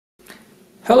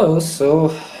Hello,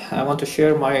 so I want to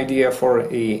share my idea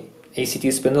for a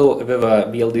ACT spindle with a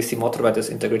BLDC motor that is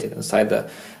integrated inside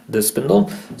the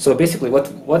spindle. So basically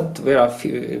what there are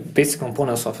basic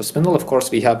components of a spindle. Of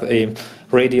course, we have a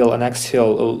radial and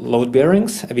axial load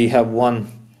bearings. We have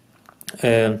one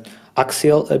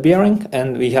axial bearing,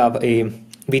 and we have a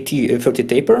BT30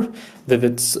 taper with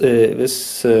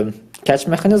its catch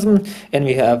mechanism, and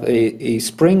we have a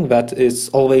spring that is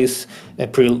always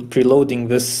preloading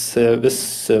this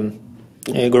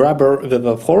grabber with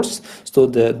a force, so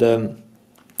the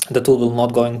tool will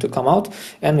not going to come out.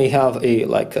 And we have a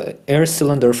air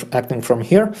cylinder acting from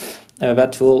here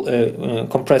that will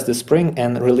compress the spring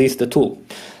and release the tool.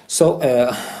 So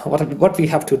what we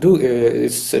have to do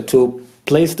is to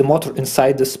place the motor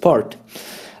inside this part.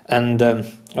 And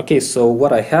okay, so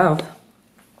what I have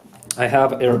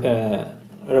a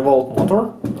revolve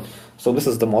motor. So this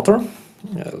is the motor.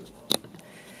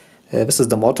 This is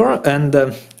the motor, and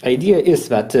the idea is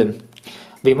that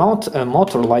we mount a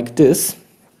motor like this,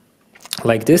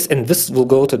 and this will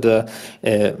go to the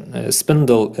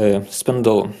spindle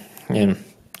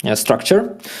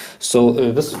structure. So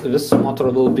this motor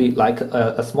will be like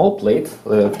a small plate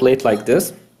like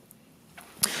this.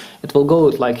 It will go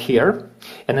like here,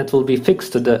 and it will be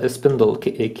fixed to the spindle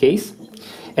case.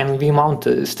 And we mount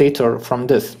a stator from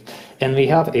this, and we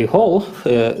have a hole.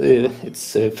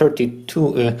 It's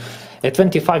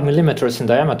 25 millimeters in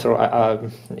diameter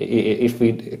if we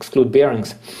exclude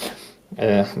bearings.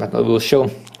 But I will show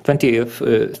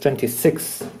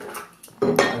 26.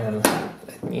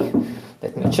 Let me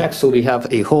check. So we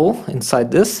have a hole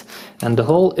inside this, and the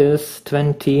hole is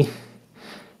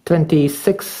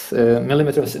 26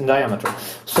 millimeters in diameter.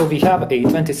 So we have a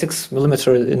 26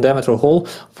 millimeter in diameter hole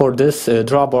for this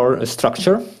drawbar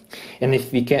structure, and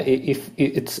if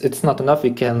it's not enough,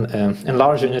 we can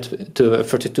enlarge it to a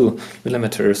 32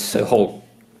 millimeters hole.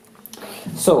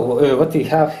 So what we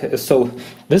have, so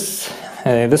this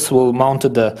will mount to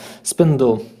the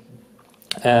spindle,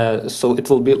 so it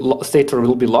will be stator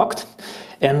will be locked,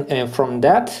 and from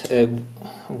that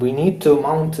we need to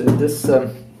mount this.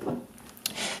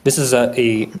 This is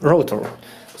a rotor.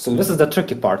 So this is the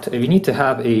tricky part. We need to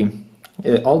have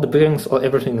all the bearings or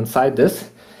everything inside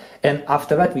this, and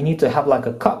after that we need to have like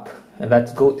a cup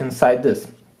that go inside this.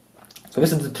 So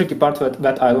this is the tricky part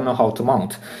that I don't know how to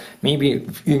mount. Maybe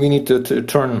we need to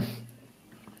turn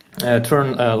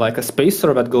like a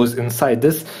spacer that goes inside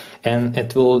this, and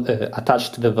it will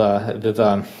attach with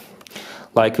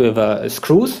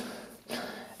screws.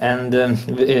 And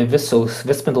this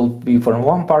spindle will be for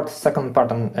one part, second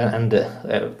part, and the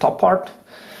top part.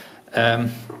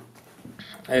 And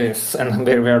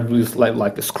where is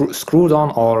like screwed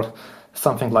on or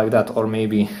something like that, or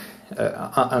maybe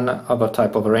another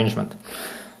type of arrangement.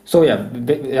 So yeah,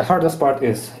 the hardest part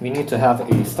is we need to have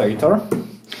a stator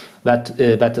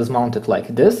that is mounted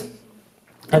like this,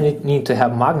 and we need to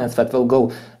have magnets that will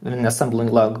go when assembling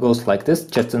goes like this,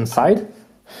 just inside,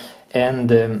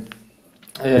 and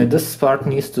this part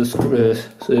needs to screw.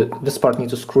 This part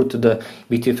needs to screw to the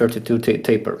BT32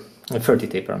 taper, 30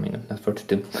 taper. I mean, not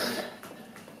 32.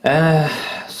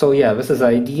 So yeah, this is the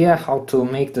idea how to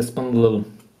make the spindle,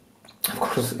 of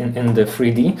course, in the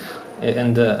 3D,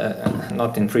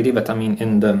 not in 3D, but I mean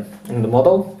in the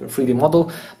model, 3D model.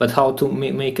 But how to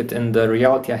make it in the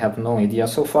reality, I have no idea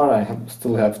so far. I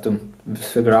still have to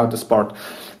figure out this part.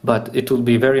 But it will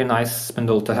be very nice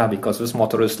spindle to have, because this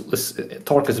motor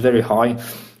torque is very high.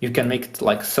 You can make it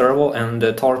like servo, and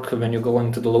the torque when you go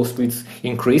into the low speeds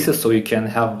increases, so you can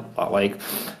have like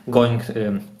going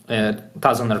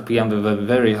 1000 RPM with a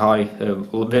very high,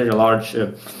 very large.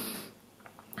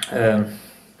 I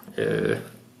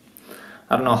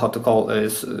don't know how to call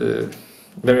it.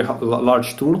 Very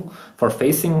large tool for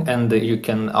facing, and you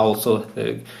can also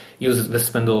use the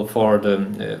spindle for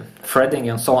the threading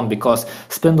and so on, because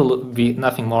spindle would be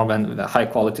nothing more than a high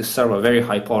quality servo, very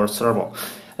high power servo.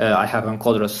 I have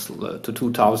encoders to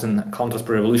 2000 counters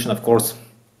per revolution. Of course,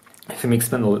 if you make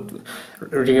spindle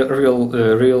real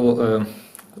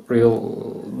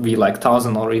be like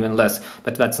 1000 or even less,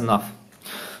 but that's enough.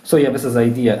 So yeah, this is the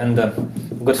idea, and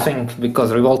good thing,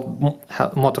 because revolve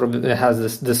motor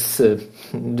has this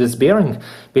bearing.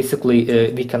 Basically,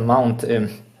 we can mount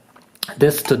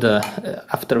this to the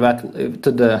after that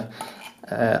to the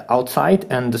outside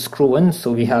and screw in.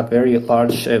 So we have very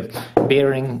large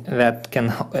bearing that can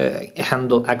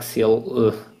handle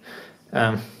axial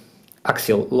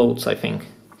loads. I think.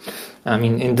 I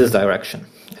mean, in this direction,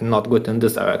 and not good in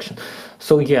this direction.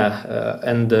 So yeah,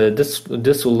 and this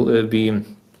will be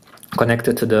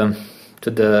connected to the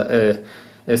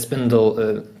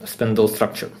spindle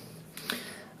structure.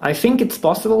 I think it's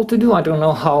possible to do. I don't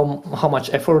know how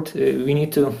much effort we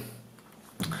need to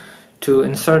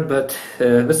insert, but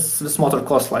this motor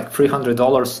costs like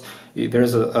 $300. There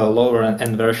is a lower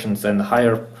end versions and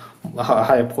higher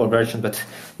power version, but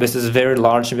this is very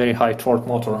large, very high torque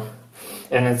motor,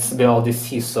 and it's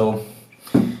BLDC, so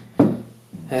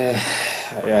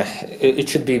yeah, it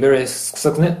should be very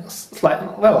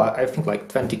well, I think like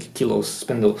 20 kilos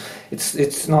spindle.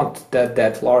 It's not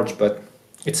that large, but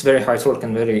it's very high torque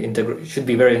and should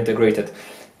be very integrated.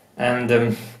 And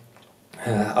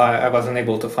I wasn't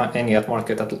able to find any at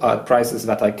market at prices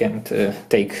that I can't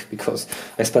take, because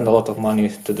I spend a lot of money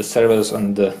to the servos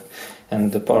and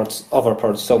the parts, other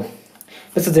parts. So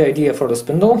this is the idea for the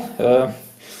spindle.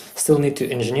 Still need to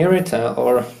engineer it,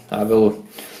 or I will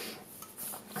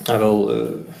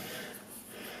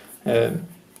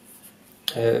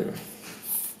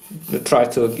try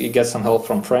to get some help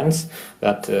from friends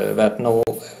that know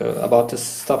about this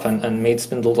stuff and made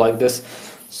spindles like this.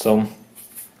 So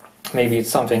maybe it's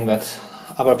something that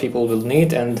other people will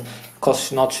need, and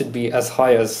cost should be as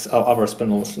high as other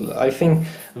spindles. I think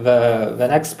the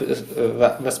next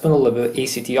the spindle with the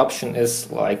ACT option is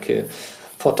like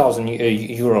 4,000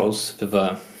 euros with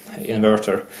the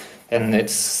inverter, and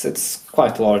it's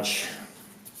quite large.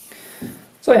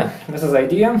 So yeah, this is the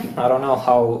idea. I don't know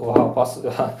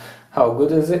how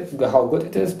good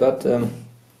it is, but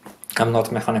I'm not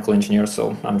a mechanical engineer,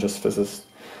 so I'm just physicist.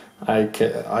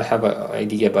 I have an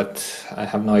idea, but I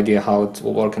have no idea how it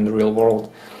will work in the real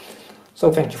world.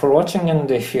 So thank you for watching, and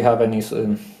if you have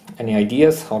any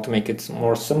ideas how to make it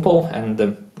more simple and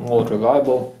more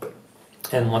reliable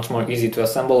and much more easy to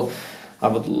assemble, I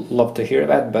would love to hear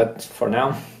that. But for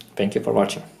now, thank you for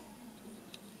watching.